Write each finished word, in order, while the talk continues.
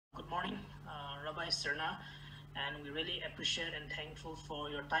morning, Rabbi S, and we really appreciate and thankful for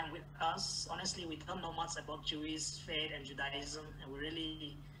your time with us. Honestly, we don't know much about Jewish faith and Judaism, and we're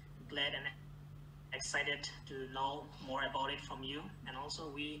really glad and excited to know more about it from you. And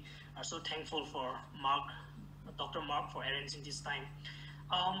also, we are so thankful for Dr. Mark, for arranging this time.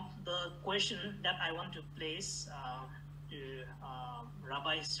 The question that I want to place to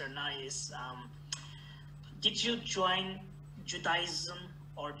Rabbi Serna is, did you join Judaism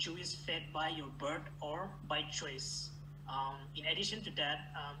or Jewish faith by your birth or by choice? In addition to that,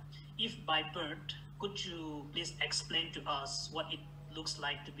 if by birth, could you please explain to us what it looks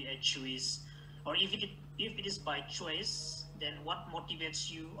like to be a Jewish? Or if it is by choice, then what motivates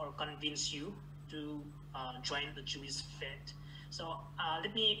you or convince you to join the Jewish faith? So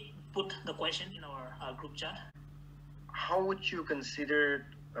let me put the question in our group chat. How would you consider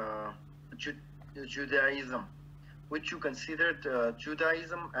Judaism? Would you consider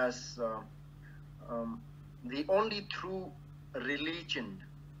Judaism as the only true religion,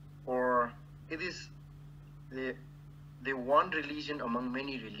 or it is the one religion among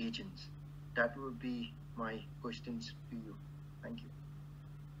many religions? That would be my questions to you. Thank you.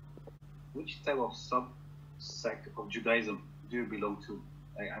 Which type of sub-sect of Judaism do you belong to?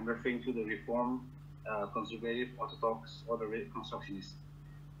 I'm referring to the Reform, Conservative, Orthodox, or the Reconstructionist.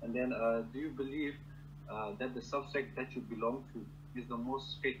 And then, do you believe that the sub-sect that you belong to is the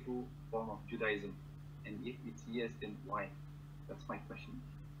most faithful form of Judaism? And if it's yes, then why? That's my question.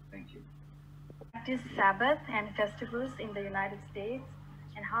 Thank you. Practice Sabbath and festivals in the United States,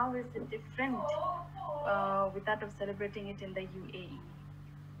 and how is it different with that of celebrating it in the UAE?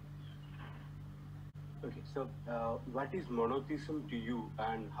 Okay, so what is monotheism to you,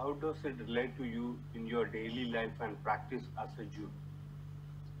 and how does it relate to you in your daily life and practice as a Jew?